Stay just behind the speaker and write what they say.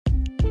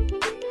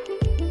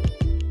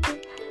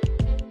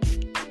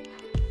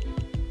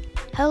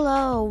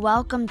Hello,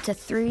 welcome to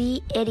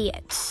Three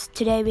Idiots.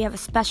 Today we have a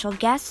special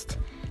guest,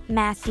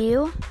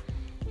 Matthew,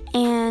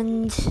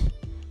 and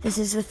this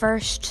is the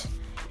first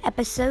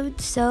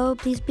episode, so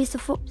please be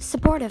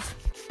supportive.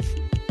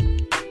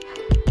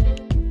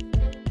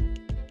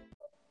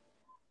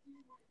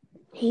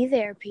 Hey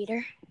there,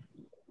 Peter.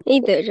 Hey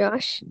there,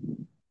 Josh.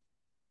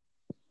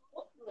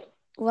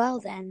 Well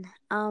then,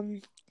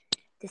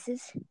 this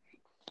is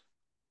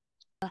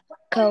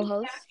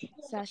co-host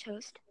 /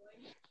 host.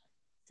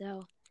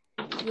 So,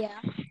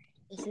 yeah,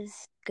 this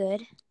is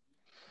good.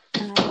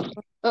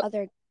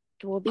 Other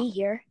will be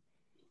here.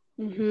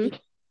 Mm-hmm.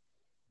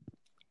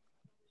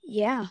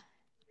 Yeah.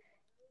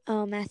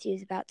 Oh,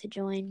 Matthew's about to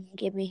join.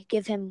 Give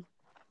him,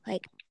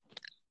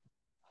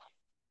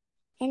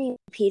 anyway,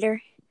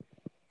 Peter.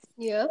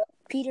 Yeah.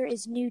 Peter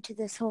is new to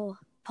this whole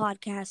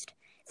podcast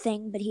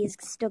thing, but he is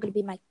still going to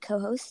be my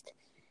co-host.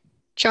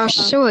 Josh,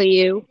 so are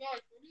you.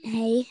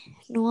 Hey,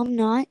 no, I'm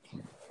not.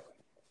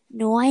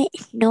 No, I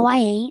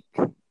ain't.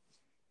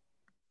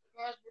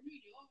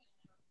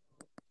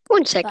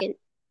 1 second.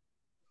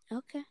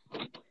 Okay.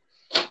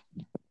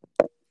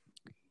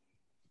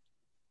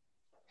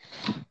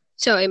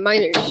 Sorry,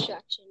 minor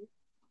distraction.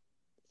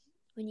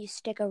 When you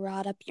stick a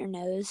rod up your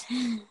nose,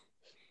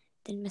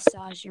 then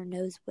massage your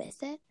nose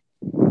with it.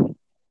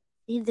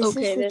 This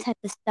is the type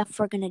of stuff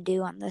we're going to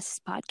do on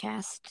this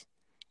podcast.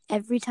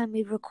 Every time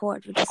we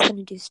record, we're just going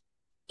to do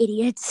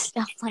idiot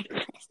stuff like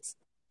this.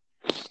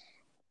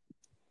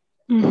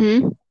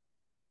 Mm-hmm.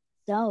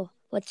 So,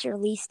 what's your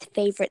least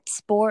favorite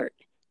sport,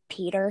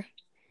 Peter?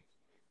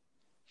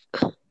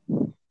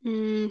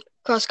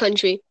 Cross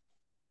country.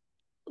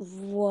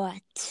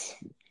 What?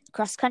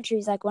 Cross country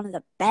is like one of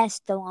the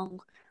best,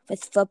 along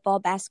with football,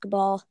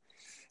 basketball,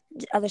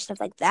 other stuff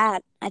like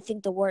that. I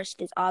think the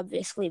worst is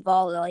obviously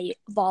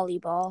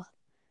volleyball.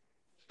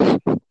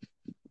 And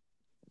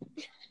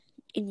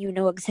you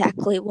know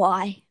exactly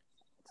why.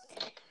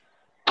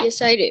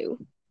 Yes, I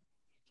do.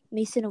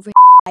 Mason over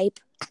hype.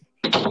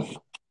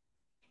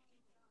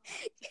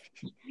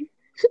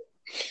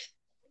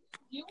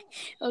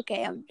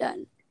 Okay, I'm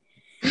done.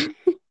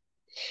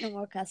 No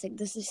more cussing.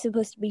 This is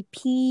supposed to be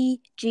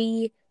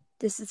PG.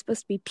 This is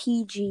supposed to be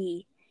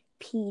PG.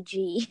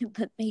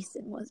 But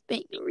Mason was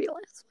being a real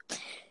ass.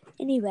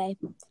 Anyway,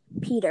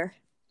 Peter.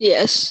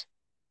 Yes.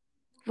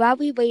 While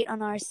we wait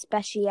on our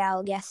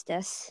special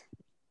guestus.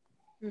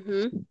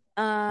 Mm-hmm.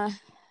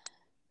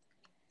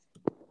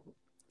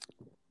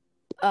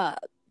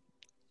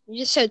 You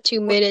just said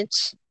 2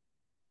 minutes.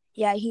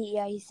 Yeah,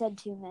 he said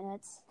 2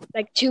 minutes.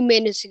 Like 2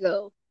 minutes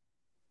ago.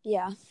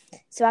 Yeah.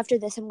 So after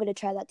this, I'm gonna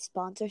try that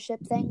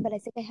sponsorship thing, but I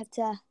think I have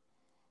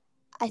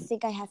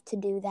to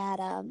do that.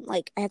 I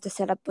have to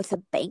set up with a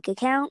bank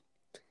account.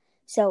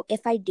 So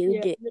if I do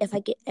do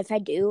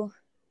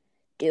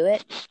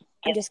it,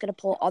 I'm just gonna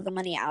pull all the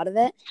money out of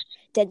it,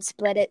 then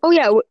split it.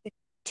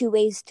 2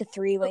 ways to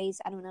 3 ways.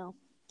 I don't know.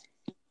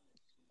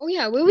 Oh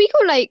yeah, will we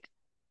go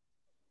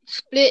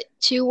split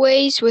 2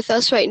 ways with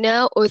us right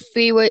now, or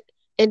 3 way,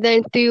 and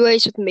then 3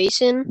 ways with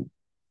Mason?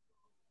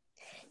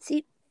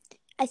 See,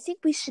 I think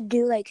we should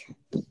do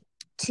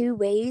 2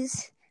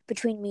 ways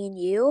between me and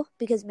you,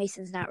 because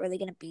Mason's not really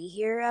gonna be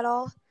here at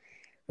all,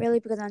 really,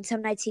 because on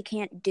some nights he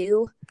can't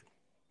do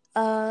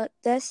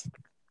this,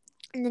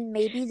 and then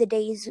maybe the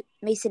days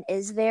Mason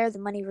is there, the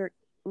money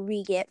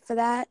we get for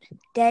that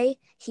day,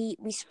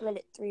 we split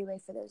it 3-way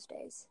for those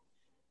days.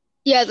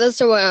 Yeah, that's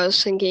the way I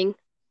was thinking.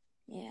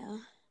 Yeah.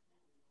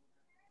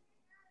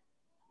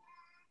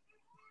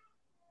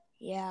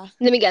 Yeah.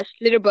 Let me guess,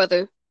 little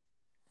brother.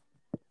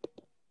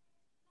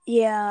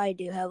 Yeah, I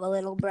do have a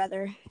little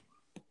brother.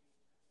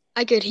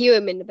 I could hear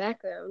him in the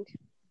background.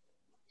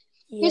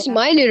 Yeah. Here's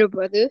my little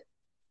brother.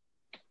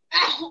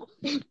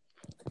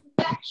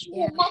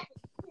 Yeah.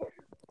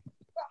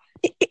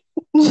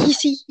 You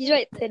see, he's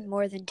right there. It's been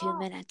more than 2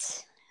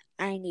 minutes.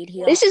 I need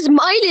heal. This is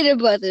my little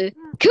brother.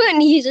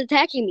 Currently, he's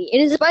attacking me,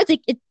 and it's about to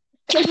get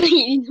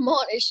completely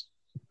demolished.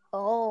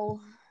 Oh.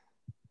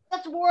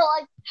 That's more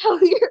like how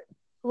you're...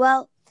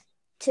 Well,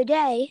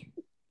 today,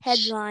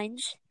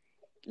 headlines.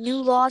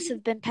 New laws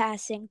have been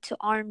passing to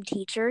arm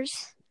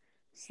teachers.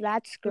 So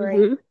that's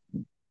great.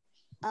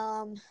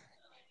 Mm-hmm.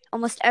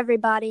 Almost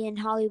everybody in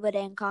Hollywood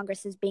and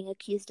Congress is being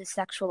accused of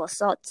sexual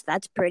assaults.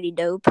 That's pretty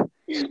dope.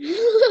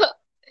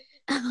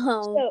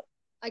 So,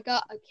 I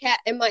got a cat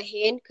in my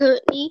hand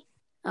currently.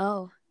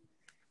 Oh.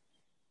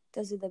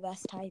 Those are the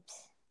best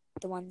types.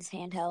 The ones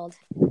handheld.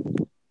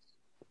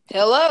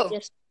 Hello.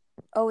 Yes.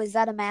 Oh, is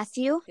that a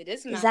Matthew? It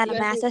is Matthew. Is that a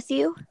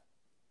Matthew?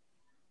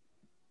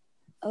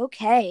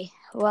 Okay.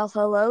 Well,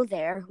 hello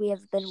there. We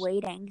have been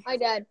waiting. Hi,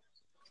 Dad.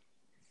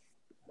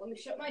 Let me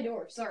shut my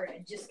door. Sorry,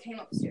 I just came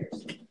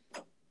upstairs.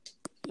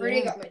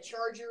 Already got my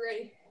charger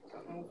ready.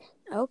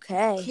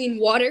 Okay. Clean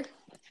water.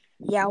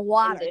 Yeah,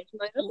 water.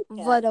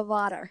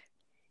 Water.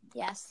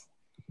 Yes.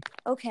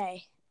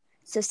 Okay.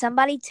 So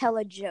somebody tell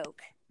a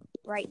joke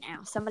right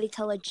now. Somebody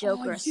tell a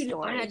joke or a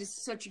story. I had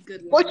such a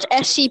good one. What's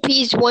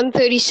SCP's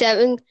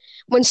 137,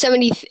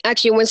 170,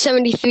 actually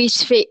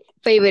 173's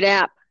favorite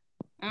app?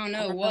 I don't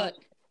know what.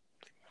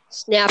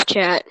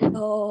 Snapchat.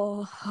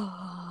 Oh.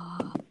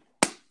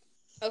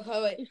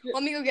 Okay, wait.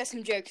 Let me go get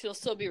some jokes. It'll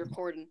still be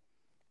recording.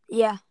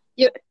 Yeah.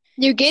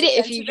 You get Is it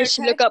if you offensive just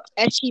okay? look up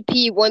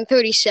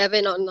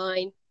SCP-137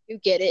 online. You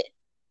get it.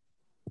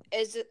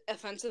 Is it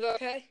offensive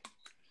okay?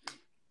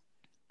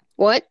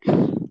 What?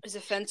 Is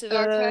offensive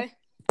okay?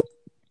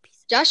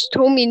 Josh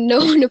told me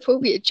no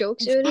inappropriate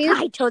jokes earlier.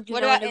 I told you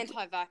What no about one.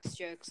 anti-vax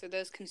jokes? Are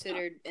those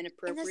considered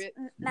inappropriate?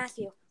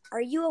 Matthew,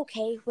 are you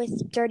okay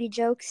with dirty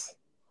jokes?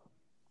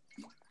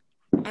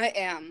 I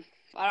am.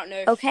 I don't know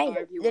if Okay, our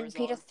then viewers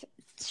Peter, are.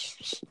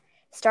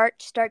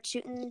 start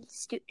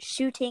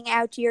shooting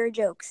out your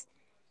jokes.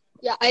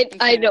 Yeah, I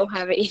Okay. don't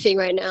have anything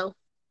right now.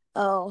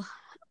 Oh,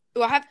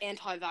 Oh, I have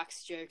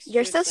anti-vax jokes.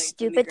 you're Just so a second, let me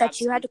stupid grab that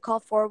you had some. to call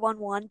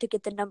 411 to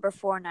get the number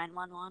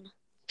 4911.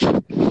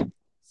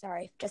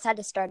 Sorry, just had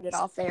to start it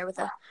off there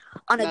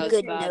on That a was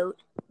good bad. note.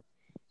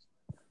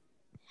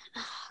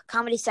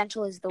 Comedy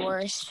Central is the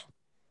worst.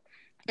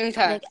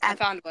 Okay, Like, I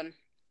found one.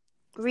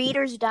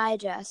 Reader's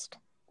Digest.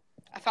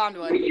 I found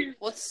one.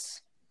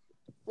 What's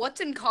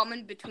in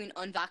common between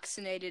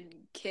unvaccinated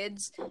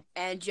kids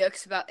and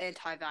jokes about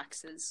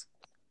anti-vaxxers?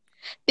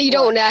 They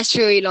don't last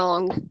very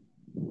long.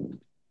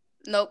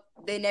 Nope,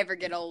 they never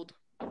get old.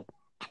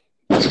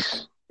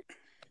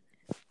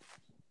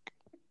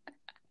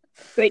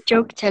 Great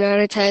joke, 10 out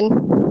of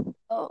 10.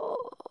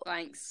 Oh,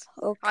 Thanks.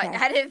 okay. I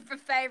had it for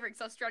favorites.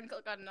 I was trying to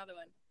click on another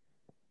one.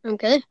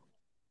 Okay.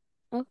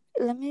 Oh,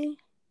 let me.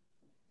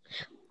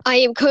 I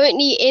am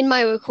currently in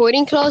my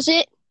recording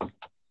closet,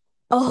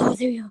 Oh,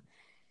 there you go.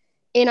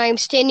 and I am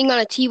standing on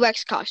a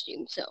T-Rex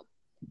costume, so.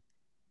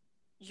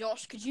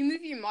 Josh, could you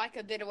move your mic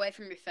a bit away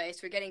from your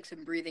face? We're getting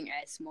some breathing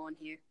ASMR on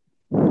here.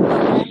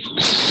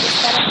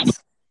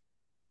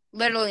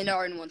 Literally no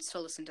one wants to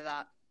listen to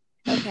that.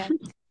 Okay.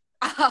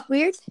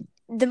 Weird.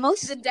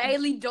 The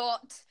Daily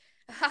Dot.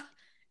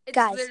 It's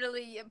Guys.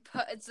 literally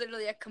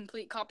a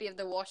complete copy of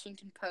the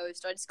Washington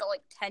Post. I just got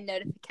like 10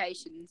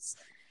 notifications.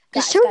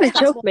 Just tell the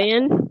joke,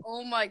 man.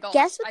 Oh my god.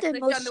 Guess what I the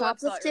clicked most on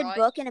the shoplifted website, right?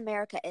 book in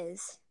America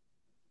is?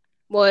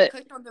 I What?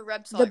 clicked on the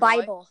website, The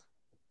Bible.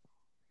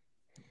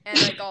 Right? And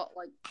I got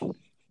like...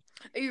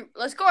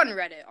 let's go on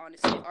Reddit,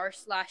 honestly.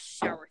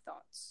 r/shower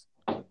thoughts.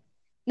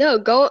 No,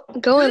 go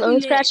on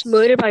Goodness.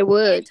 Murder by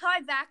Word.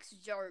 Anti-vax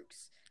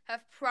jokes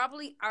have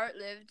probably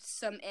outlived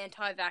some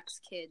anti-vax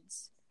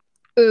kids.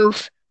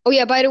 Oof. Oh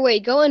yeah, by the way,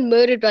 go on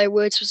Murdered by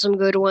Words for some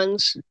good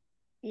ones.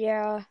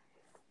 Yeah.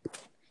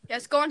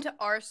 Let's go on to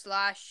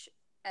r/SMH.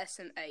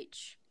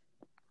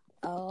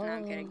 Oh. No,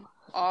 I'm kidding.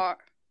 r/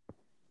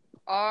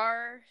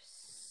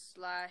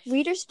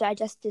 Reader's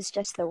Digest is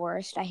just the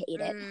worst. I hate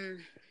it.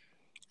 Mm.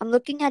 I'm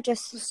looking at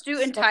just... Let's do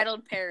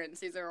entitled parents.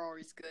 These are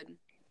always good.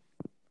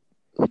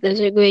 Those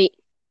are great.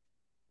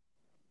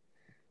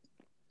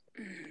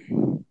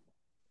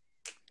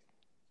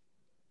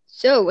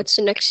 So, what's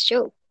the next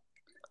joke?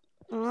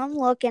 I'm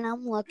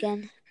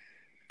looking.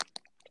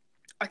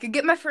 I could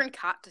get my friend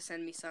Kat to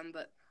send me some,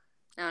 but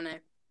I don't know.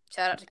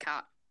 Shout out to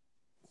Kat.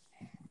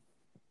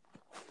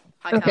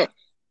 Hi, Okay. Kat.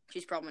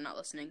 She's probably not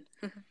listening.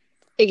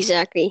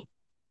 Exactly.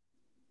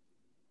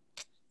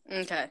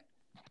 Okay.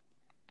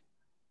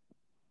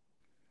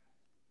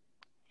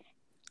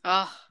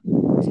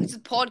 It's a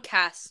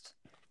podcast.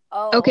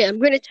 Oh. Okay, I'm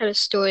going to tell a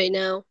story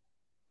now.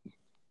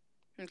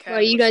 Okay.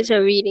 While you guys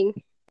are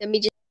reading, let me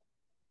just...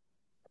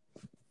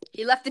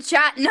 He left the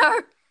chat.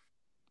 No.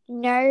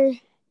 No.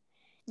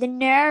 The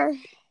no.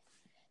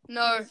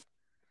 No.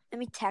 Let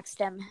me text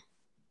him.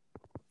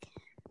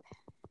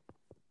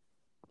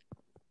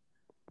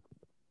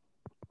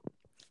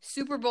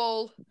 Super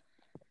Bowl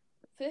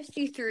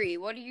 53.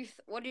 What are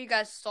you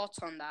guys' thoughts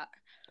on that?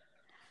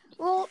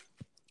 Well,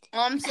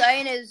 all I'm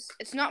saying is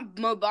it's not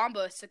Mo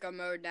Bamba sicko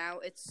mode now.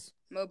 It's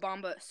Mo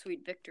Bamba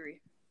Sweet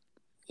Victory.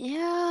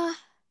 Yeah.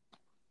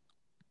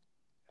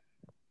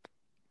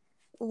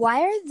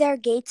 Why are there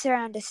gates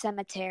around a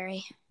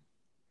cemetery?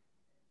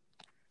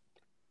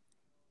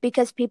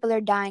 Because people are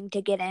dying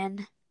to get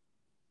in.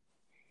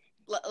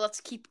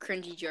 Let's keep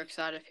cringy jokes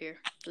out of here.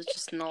 Let's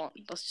just not.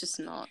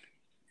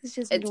 It's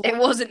just it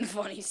wasn't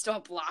funny.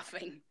 Stop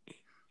laughing.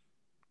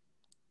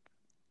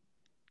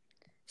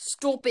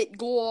 Stop it,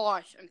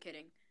 gosh. I'm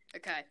kidding.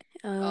 Okay.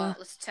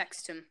 Let's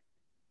text him.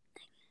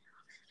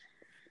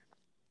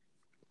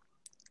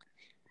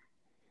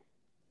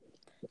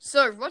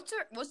 So,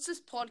 what's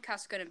this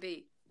podcast gonna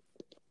be?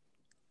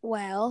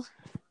 Well,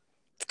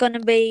 it's gonna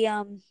be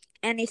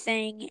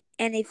anything.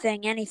 It's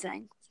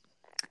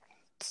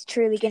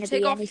truly gonna be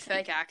anything. Take off your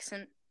fake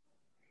accent.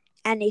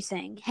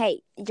 Anything.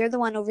 Hey, you're the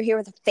one over here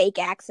with a fake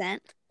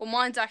accent. Well,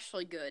 mine's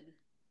actually good.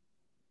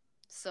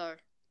 So.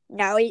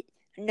 No,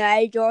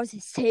 yours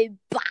is too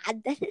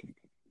bad.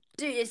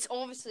 Dude, it's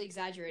obviously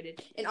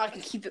exaggerated, and I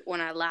can keep it when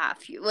I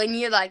laugh. When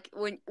you like,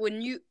 when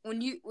you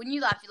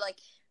laugh, you're like,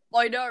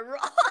 I know,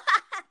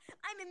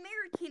 I'm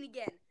American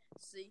again.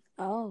 See?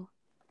 Oh.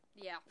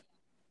 Yeah.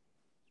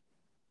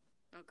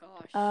 Oh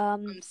gosh.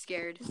 I'm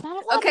scared.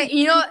 Okay,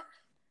 you know what?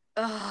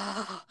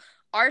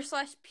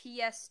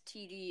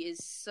 r/PSTD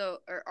is so,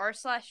 or r/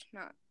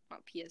 not.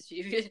 not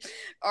PSG.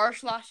 R/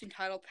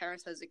 entitled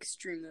parents has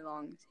extremely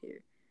long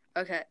here.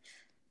 Okay.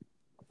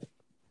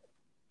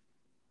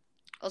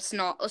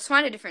 Let's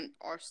find a different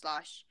R/.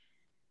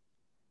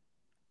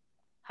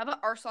 How about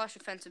R/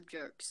 offensive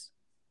jokes?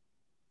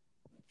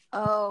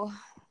 Oh.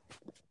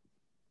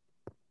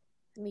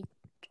 Let me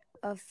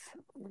just.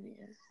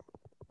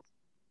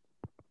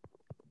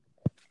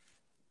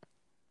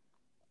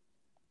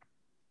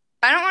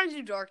 I don't want to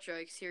do dark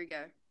jokes. Here we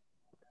go.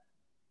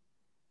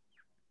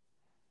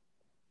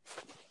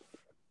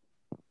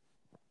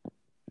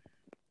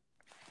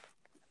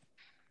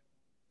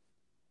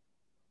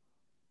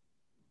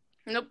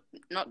 Nope,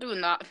 not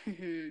doing that.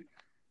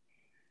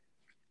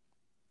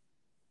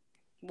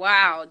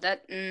 Wow,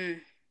 that.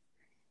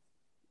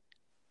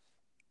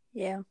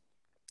 Yeah.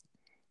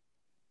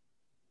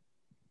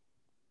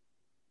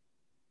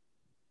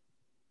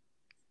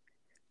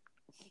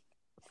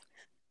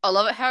 I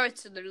love it how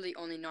it's literally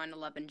only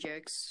 9/11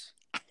 jokes.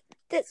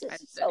 This is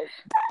so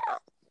bad.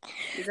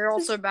 They're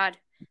also bad.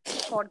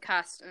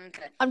 Podcast.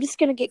 Okay. I'm just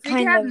gonna get If we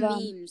kind could of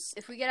have memes.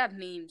 If we could have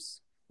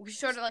memes, we should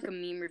start like a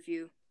meme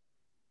review.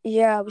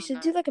 Yeah, we should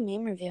do like a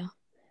meme review.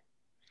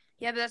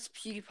 Yeah, but that's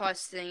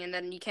PewDiePie's thing, and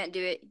then you can't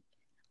do it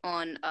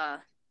on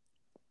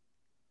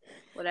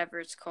whatever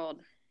it's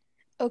called.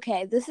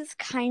 Okay, this is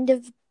kind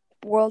of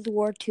World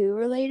War II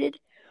related.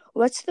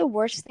 What's the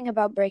worst thing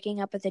about breaking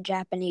up with a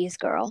Japanese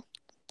girl?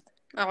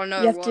 I don't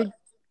know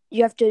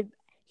You have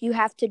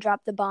to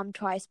drop the bomb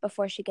twice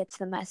before she gets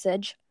the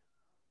message.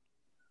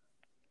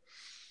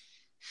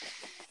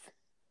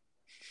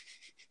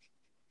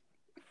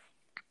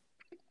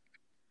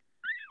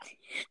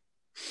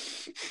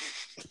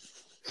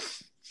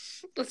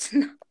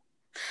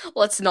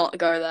 Let's not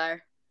go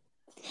there.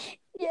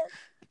 Yes.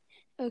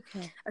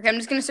 Okay. Okay, I'm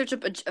just gonna search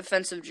up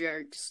offensive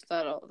jokes.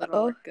 That'll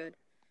work good.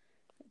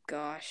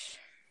 Gosh.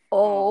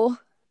 Oh.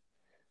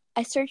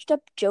 I searched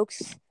up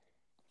jokes,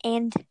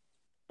 and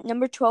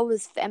number 12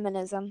 is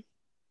feminism.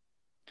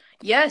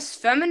 Yes,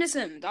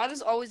 feminism. That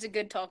is always a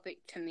good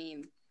topic to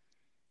meme.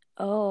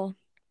 Oh.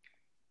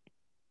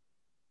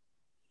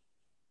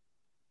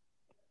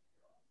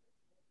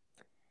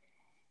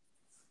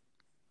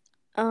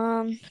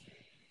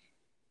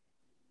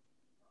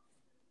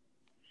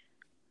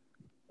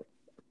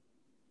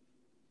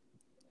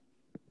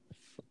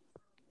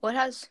 What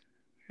has?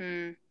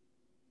 Nope,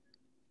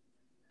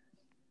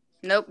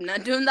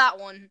 not doing that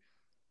one.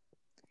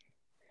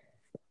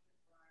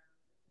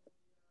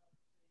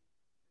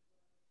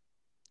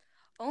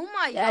 Oh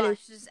my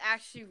gosh, this is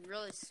actually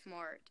really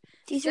smart.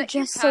 These are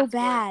just so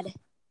bad.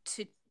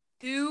 To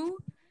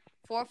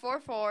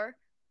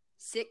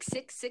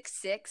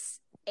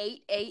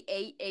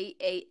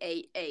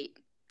 2-444-6666-88888888.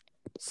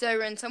 So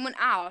when someone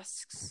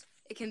asks,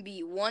 it can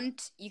be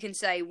you can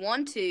say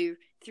 1, 2,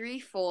 3,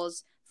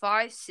 4s,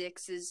 5,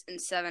 6s,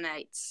 and 7,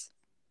 8s.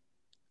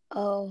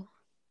 Oh.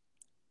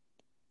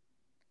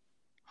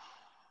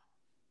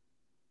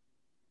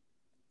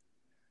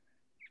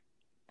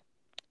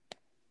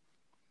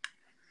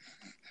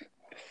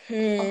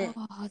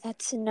 Oh,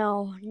 that's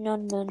no,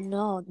 not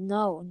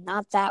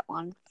that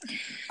one.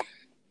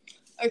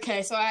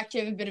 Okay, so I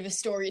actually have a bit of a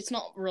story. It's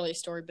not really a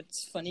story, but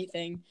it's a funny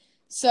thing.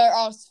 So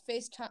I was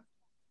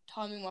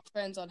FaceTiming my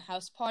friends on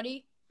house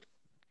party,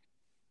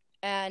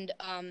 and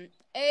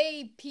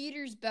hey,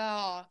 Peter's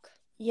back.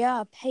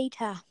 Yeah,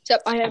 Peter.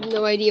 Except I have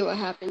no idea what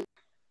happened.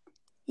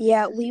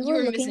 Yeah, we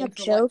were looking up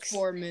jokes, like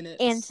 4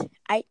 minutes. And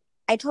I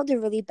told a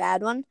really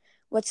bad one.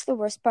 What's the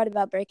worst part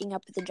about breaking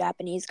up with a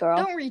Japanese girl?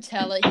 Don't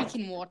retell it. He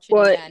can watch it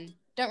again.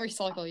 Don't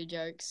recycle your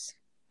jokes.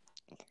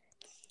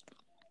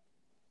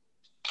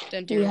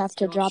 Don't do it. You have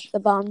to drop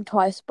the bomb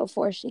twice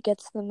before she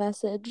gets the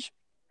message.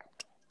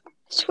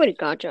 Swear to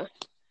God, John.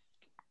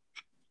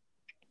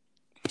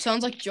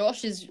 Sounds like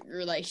Josh's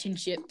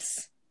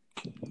relationships.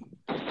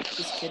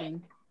 Just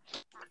kidding.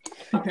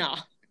 Nah.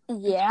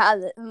 Yeah.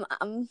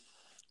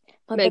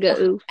 Mega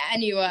oof.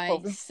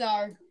 Anyway,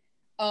 so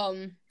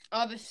I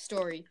have a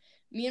story.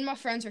 Me and my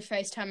friends were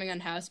FaceTiming on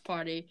house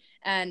party,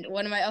 and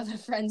one of my other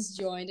friends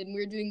joined, and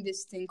we were doing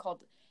this thing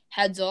called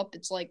Heads Up.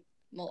 It's like,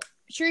 well,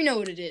 sure you know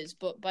what it is,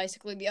 but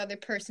basically the other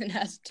person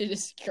has to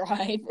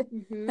describe,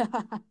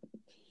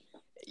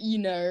 you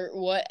know,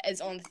 what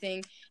is on the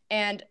thing.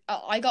 And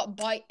I got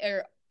bison.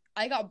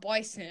 I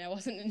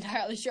wasn't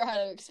entirely sure how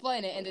to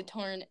explain it, and the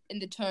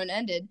turn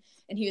ended,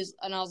 and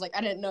I was like, I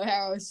didn't know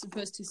how I was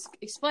supposed to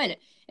explain it,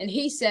 and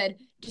he said,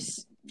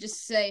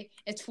 just say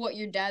it's what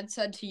your dad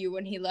said to you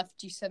when he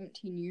left you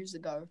 17 years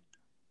ago.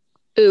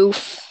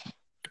 Oof.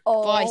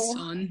 Oh. Bye,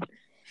 son.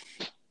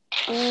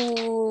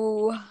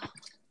 Ooh.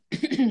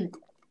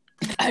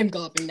 I'm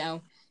coughing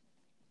now.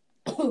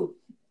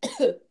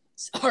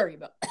 Sorry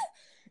about.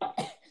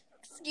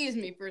 Excuse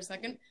me for a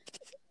second.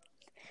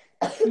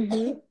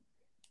 Okay,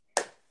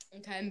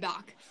 I'm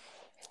back.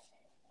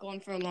 Gone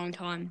for a long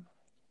time.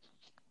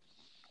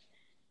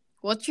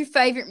 What's your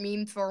favorite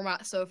meme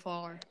format so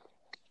far?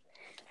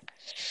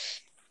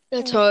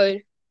 That's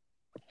hard.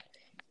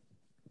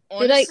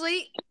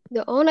 Honestly,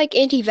 They're all like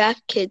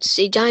anti-vax kids.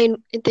 They die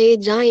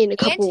in a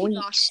couple weeks.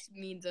 Anti-vax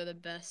memes are the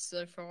best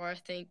so far, I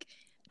think.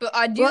 But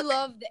I do Look.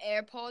 love the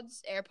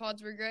AirPods.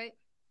 AirPods were great.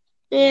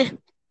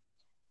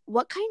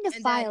 What kind of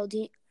And file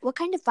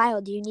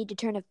do you need to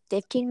turn a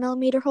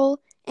 15mm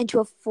hole into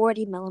a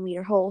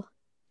 40mm hole?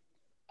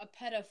 A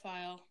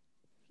pedophile.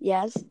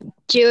 Yes.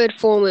 Jared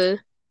Foreman.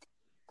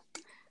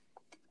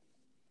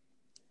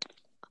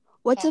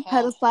 What's a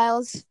Haha.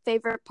 pedophile's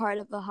favorite part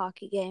of a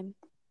hockey game?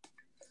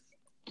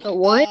 A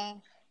what? I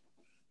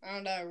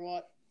don't know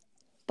what.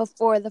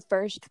 Before the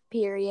first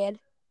period.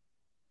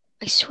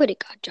 I swear to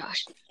God,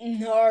 Josh.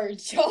 No,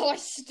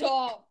 Josh,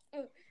 stop.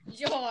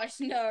 Josh,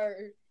 no.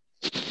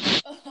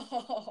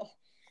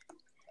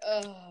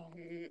 Oh.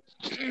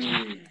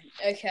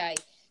 Okay,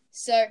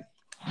 so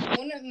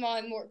one of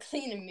my more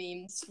cleaner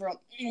memes from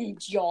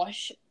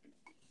Josh.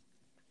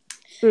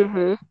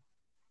 Mm-hmm.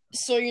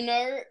 So,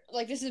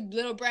 like this is a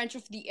little branch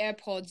off the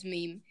AirPods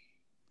meme.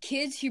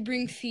 Kids who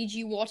bring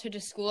Fiji water to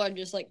school are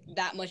just like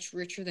that much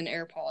richer than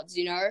AirPods,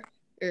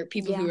 or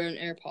people who own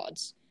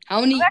AirPods.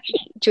 How many? Who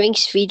actually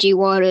drinks Fiji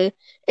water?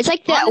 It's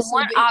like that Honestly,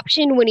 one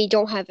option when you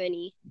don't have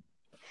any.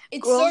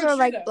 It's Girls so are true,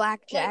 like though.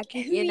 blackjack,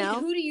 Like,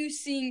 who do you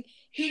see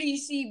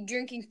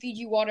drinking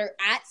Fiji water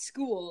at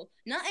school?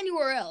 Not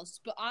anywhere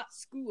else, but at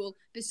school.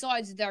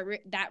 Besides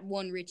that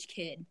one rich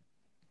kid.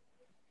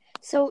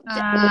 So,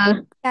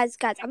 guys,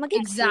 I'm gonna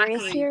get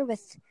serious Exactly. here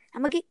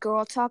I'm gonna get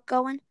girl talk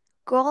going.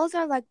 Girls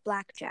are like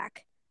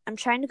blackjack. I'm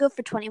trying to go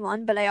for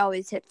 21, but I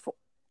always hit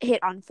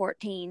on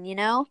 14.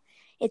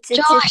 It's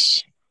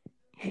Josh.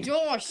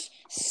 Josh,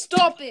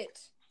 stop it!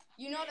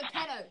 You're not a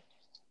pedo.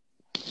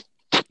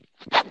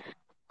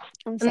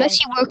 Unless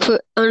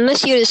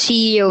Unless you're the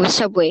CEO of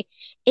Subway,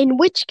 in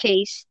which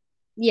case,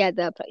 yeah,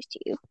 that applies to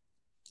you.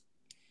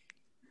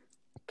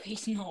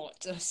 Please not.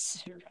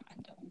 That's so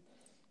random.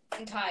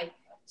 Okay,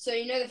 so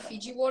the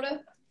Fiji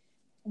water?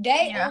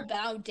 They all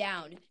bow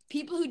down.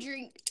 People who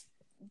drink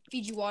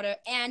Fiji water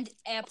and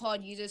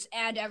AirPod users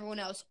and everyone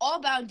else all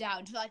bow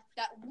down to like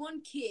that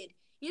one kid.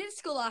 The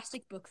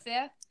Scholastic Book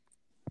Fair?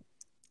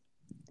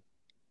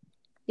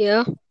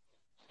 Yeah.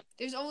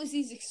 There's always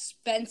these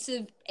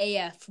expensive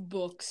AF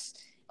books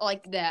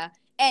like there.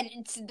 And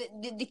it's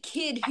the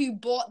kid who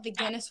bought the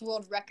Guinness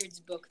World Records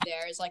book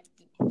there is like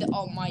the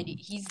almighty.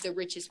 He's the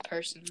richest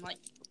person like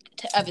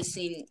to ever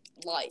seen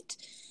light.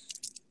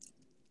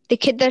 The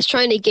kid that's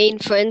trying to gain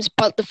friends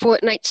bought the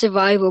Fortnite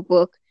survival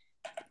book.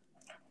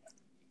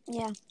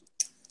 Yeah.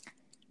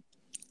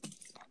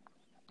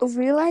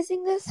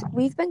 Realizing this,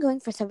 we've been going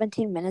for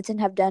 17 minutes and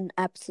have done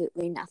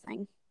absolutely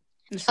nothing.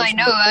 I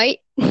know, right?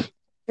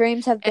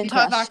 Dreams have been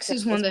crushed.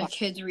 Anti-vaxxers when the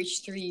kids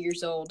reach 3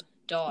 years old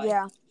die.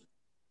 Yeah.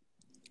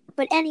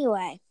 But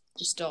anyway.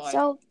 Just die.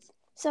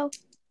 So,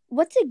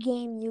 what's a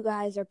game you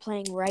guys are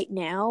playing right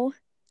now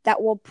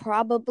that will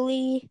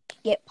probably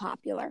get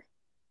popular?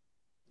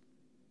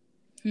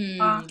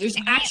 There's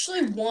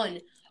actually one.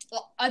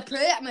 Well, I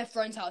play it at my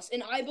friend's house,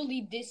 and I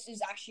believe this is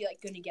actually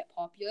like going to get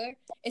popular.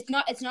 It's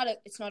not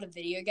a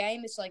video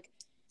game. It's like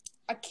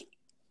I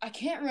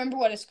can't remember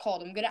what it's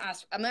called.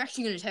 I'm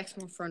actually gonna text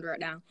my friend right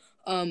now.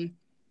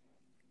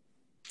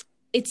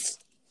 It's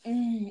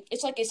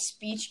like a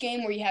speech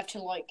game where you have to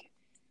like.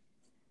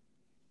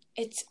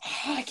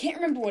 I can't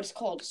remember what it's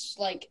called. It's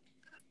like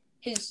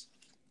the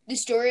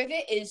story of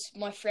it is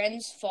my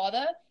friend's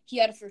father. He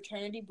had a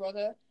fraternity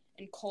brother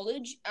in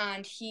college,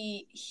 and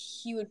he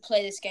would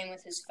play this game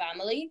with his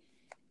family,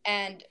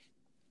 and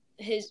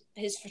his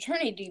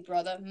fraternity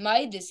brother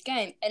made this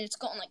game, and it's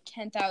gotten like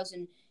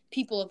 10,000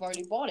 people have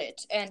already bought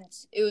it, and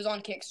it was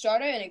on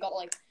Kickstarter, and it got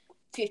like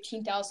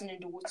 15,000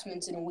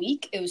 endorsements in a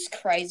week. It was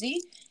crazy,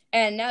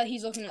 and now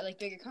he's looking at like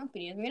bigger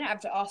companies. I'm gonna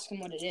have to ask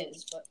him what it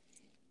is, but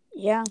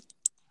yeah,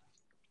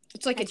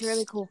 it's like it's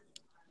really cool.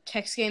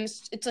 Text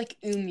games. It's like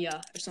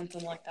Umya or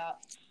something like that.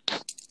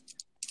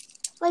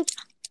 Like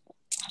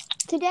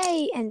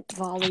today in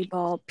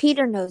volleyball,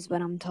 Peter knows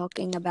what I'm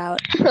talking about.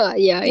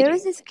 Yeah, there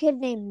was this kid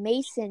named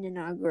Mason in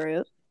our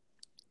group.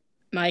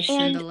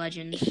 Mason, the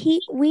legend.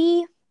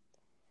 We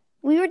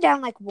were down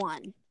like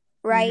 1,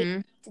 right?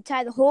 Mm-hmm. To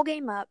tie the whole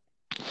game up.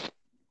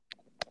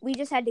 We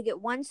just had to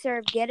get one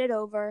serve, get it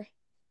over,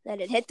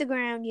 let it hit the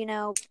ground,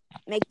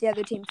 make the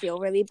other team feel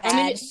really bad.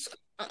 I mean,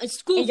 it's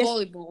school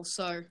volleyball,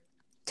 so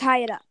tie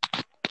it up.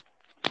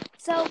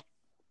 So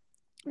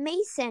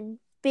Mason,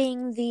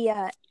 being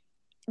the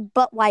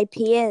butt wipe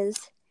he is,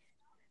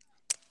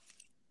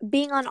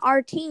 being on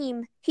our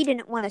team, he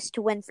didn't want us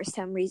to win for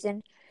some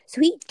reason.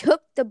 So he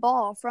took the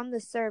ball from the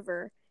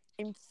server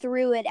and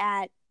threw it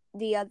at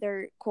the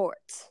other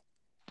courts.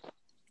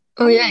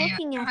 Oh, yeah,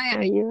 you're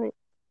right.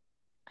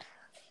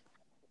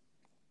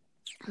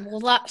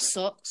 Well, that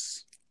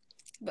sucks.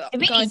 But I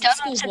mean, he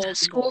doesn't since it's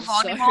school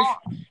volleyball.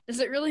 So, does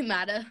it really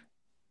matter?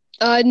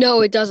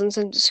 No, it doesn't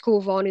since it's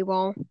school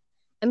volleyball.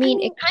 I mean,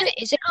 it kind of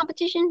is a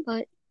competition,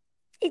 but...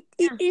 It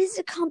is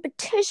a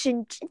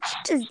competition. It's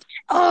just,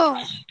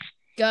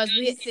 Guys,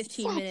 we hit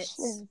 15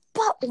 minutes.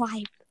 Butt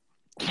wipe.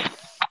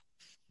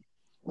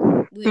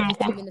 We hit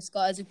 15 minutes,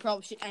 guys. We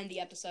probably should end the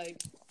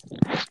episode.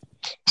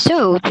 So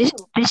So this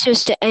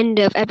was the end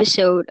of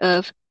episode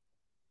of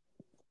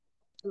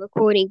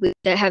recording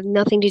that have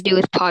nothing to do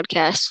with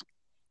podcasts.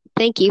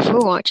 Thank you for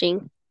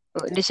watching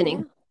or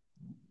listening.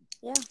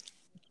 Yeah.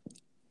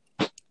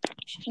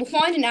 We'll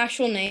find an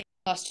actual name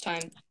last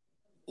time,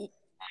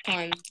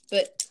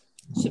 but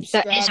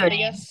subscribe, That is our I name.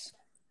 guess.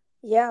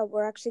 Yeah,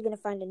 we're actually going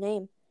to find a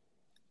name.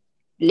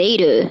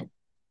 Later.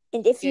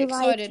 And if you Get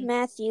liked excited.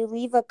 Matthew,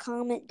 leave a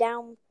comment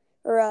down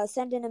or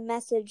send in a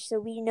message so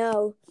we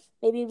know.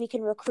 Maybe we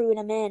can recruit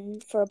him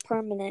in for a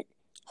permanent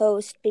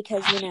host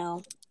because,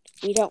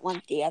 we don't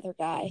want the other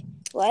guy.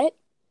 What?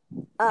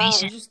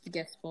 It's just the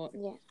guest spot.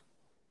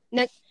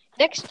 Yeah.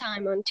 Next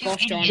time on Two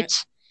Gosh darn it.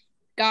 Idiots.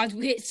 Guys,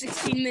 we hit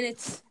 16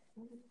 minutes.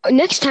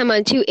 Next time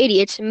on Two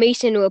Idiots,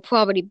 Mason will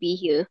probably be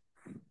here.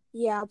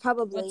 Yeah,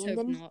 probably. Let's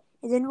hope not.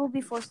 And then we'll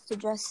be forced to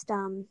just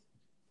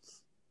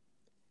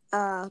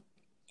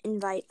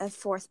invite a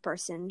fourth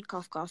person.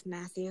 Cough, cough,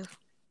 Matthew.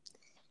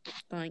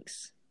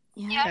 Thanks.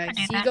 Yeah.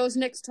 Okay, see you guys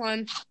next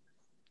time.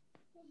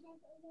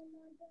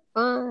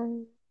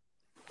 Bye.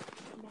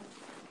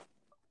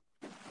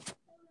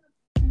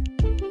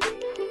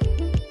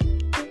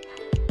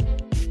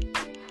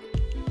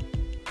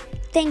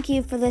 Thank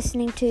you for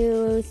listening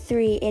to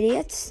 3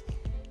 Idiots.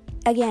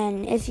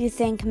 Again, if you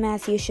think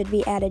Matthew should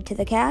be added to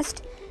the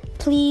cast,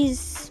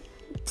 please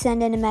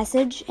send in a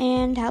message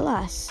and tell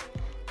us.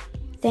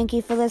 Thank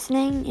you for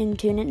listening and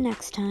tune in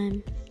next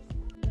time.